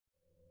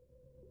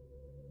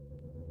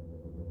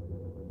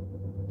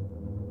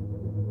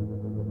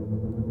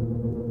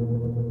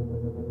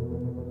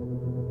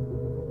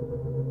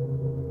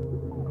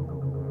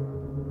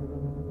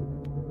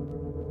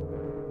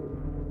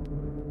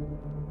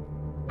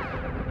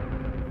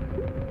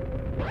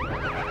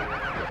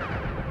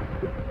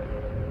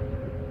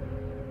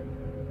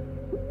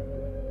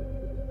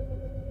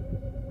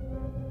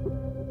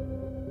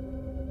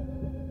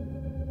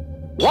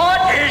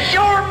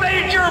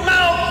major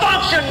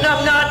malfunction,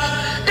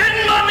 numbnuts.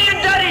 Didn't mommy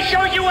and daddy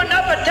show you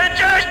enough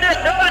attention?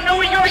 I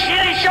know your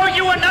shitty show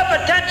you enough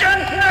attention.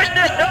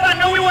 I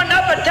know you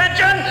enough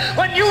attention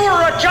when you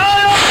were a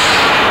child.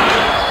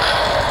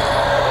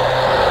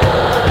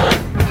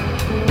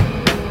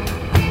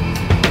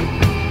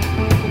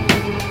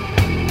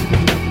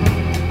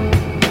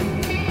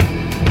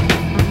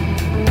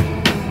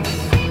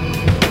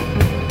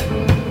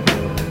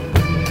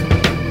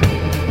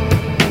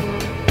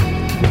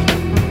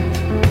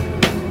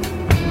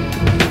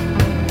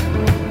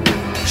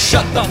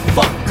 Shut the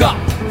fuck up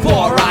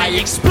before I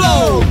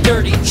explode.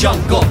 Dirty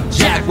jungle,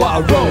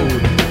 Jaguar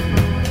Road.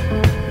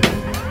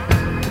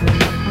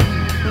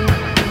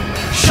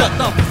 Shut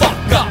the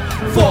fuck up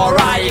before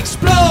I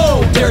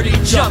explode. Dirty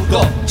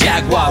jungle,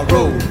 Jaguar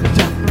Road.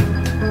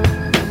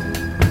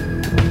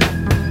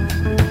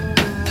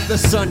 The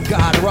sun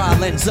god Ra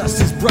lends us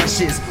his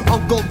brushes.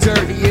 Uncle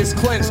Dirty is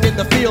cleansed in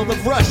the field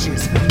of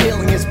rushes.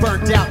 Healing is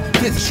burnt out,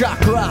 fifth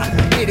chakra.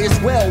 It is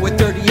well with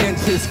Dirty and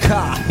his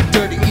car.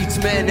 Dirty eats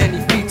men and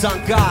he feeds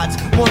on gods,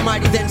 more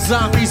mighty than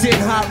zombies in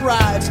hot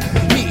rods.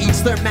 He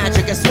eats their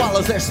magic and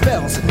swallows their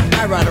spells.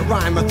 I write a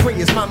rhyme or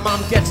three as my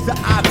mom gets the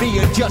IV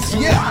and just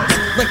yells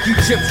like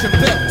Egyptian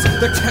bells.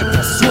 The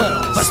temple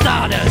swells. For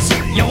starters,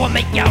 you will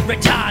make you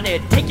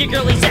retarded. Take your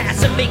girlie's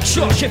ass and make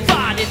sure she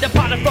farted.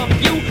 Departed from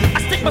you,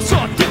 I stick my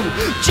sword through.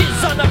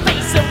 Jizz on her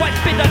face and wipe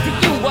it onto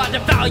you. I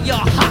devour your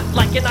heart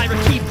like an iron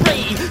key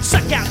brain.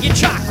 Suck out your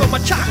chakra, my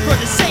chakra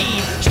to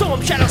save.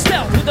 Storm shadow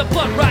spell through the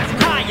blood rising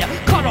higher.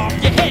 Cut off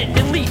your head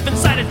and leave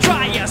inside a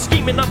dryer.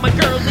 Screaming on my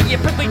girlie, you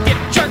prickly dip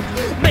jerk.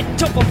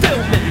 Mental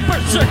fulfillment,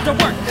 berserk to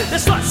work. The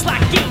sluts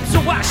like game, so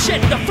I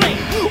shed the flame.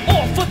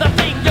 All for the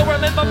thing, you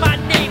remember my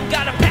name.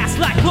 Got a pass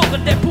like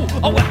Logan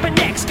Deadpool, a weapon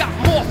X. Got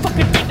more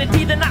fucking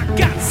dignity than I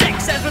got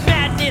sex. As with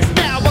madness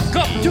now, I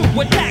come to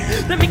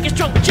attack. The biggest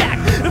drunk jack,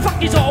 the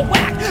fuck is all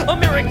whack.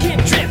 American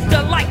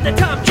drifter like the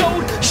Tom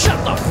Joad. Shut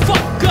the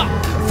fuck up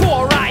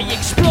before I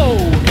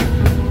explode.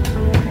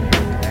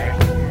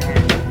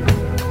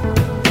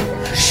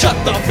 Shut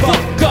the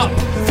fuck up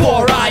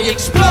before I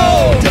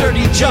explode.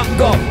 Dirty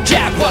jungle,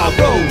 Jaguar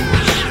Road.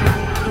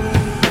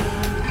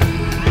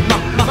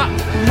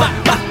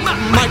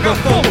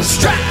 Microphone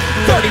strap,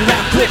 30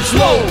 rap clips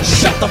low.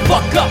 Shut the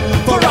fuck up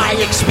before I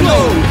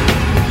explode.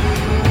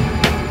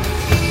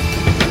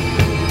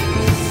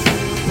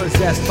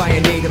 Possessed by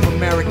a Native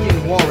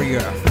American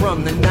warrior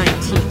from the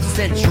 19th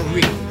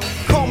century.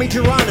 Call me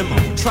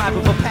Geronimo, tribe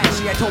of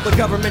Apache. I told the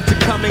government to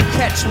come and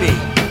catch me.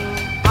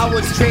 I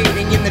was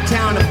trading in the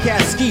town of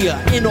Castilla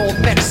in old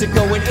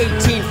Mexico in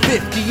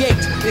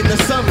 1858. In the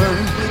summer,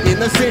 in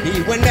the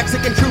city, when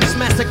Mexican troops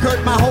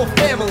massacred my whole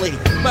family.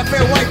 My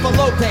fair wife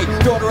Alope,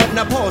 daughter of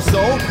Naposo.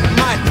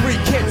 My 3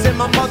 kids and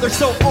my mother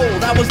so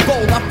old. I was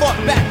bold, I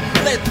fought back,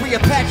 led 3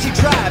 Apache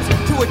tribes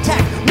to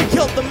attack. We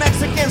killed the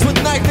Mexicans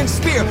with knife and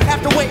spear.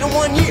 After waiting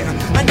 1 year,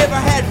 I never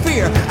had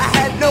fear. I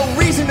had no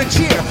reason to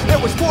cheer. There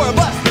was 4 of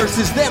us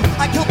versus them.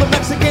 I killed the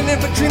Mexican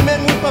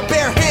infantrymen with my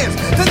bare hands.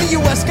 Then the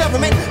US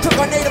government took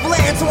our native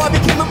land, so I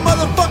became a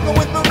motherfucker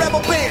with my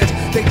rebel band.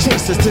 They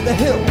chased us to the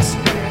hills.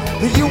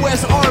 The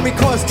US Army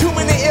caused too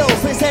many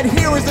ills. They said,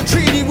 here is a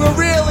treaty we'll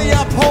really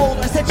uphold.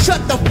 I said,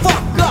 shut the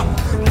fuck up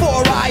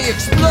before I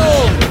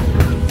explode.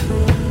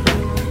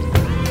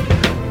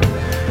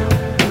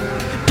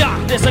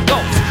 Darkness and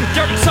ghosts,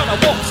 dirty son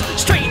of wolves.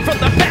 Straight from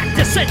the back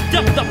to set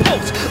up the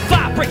post.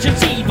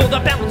 Vibrations evil, the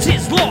balance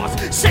is lost.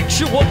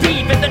 Sexual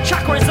demon, the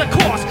chakra is the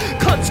cause.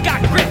 Cunts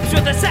got grips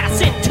with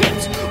assassin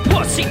tips.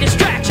 Pussy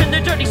distraction, the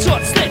dirty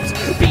sword slips.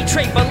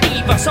 Betray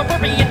believer,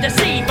 suburban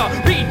deceiver.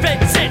 Read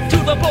Vincent to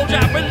the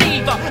blowjob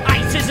reliever.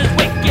 ISIS is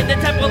wicked, the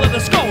temple of the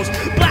skulls.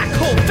 Black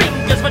hole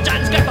fingers,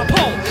 vagina's got the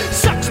pole.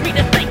 Sucks me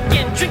to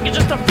thinking, drinking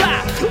just to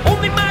fly.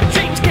 Only my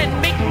dreams can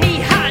make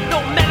me high.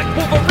 Nomadic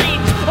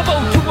Wolverines,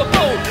 abode to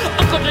abode.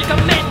 Uncle J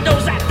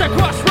Commandos at the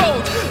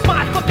crossroads.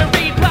 My fucking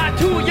reply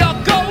to your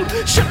gold.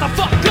 Shut the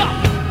fuck up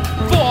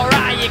before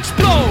I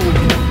explode.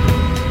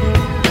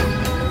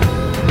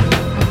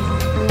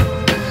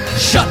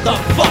 Shut the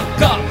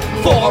fuck up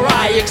before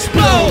I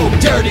explode.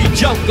 Dirty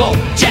jungle,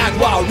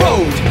 Jaguar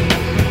Road.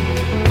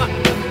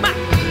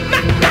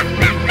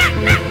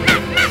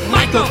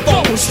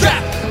 Microphone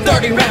strap,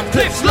 30 rap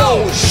clips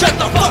low. Shut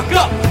the fuck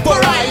up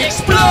before I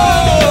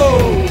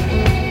explode.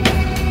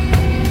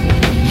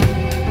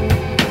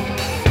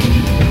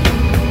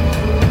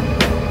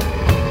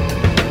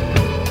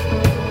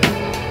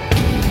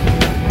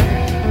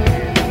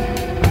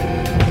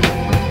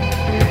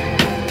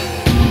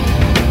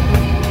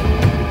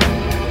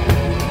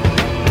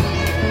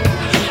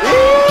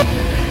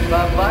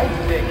 Bye-bye,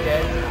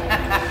 dickhead.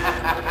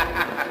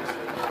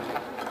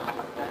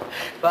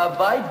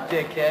 Bye-bye,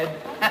 dickhead.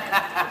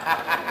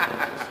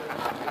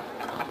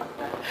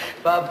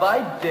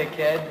 Bye-bye,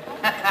 dickhead.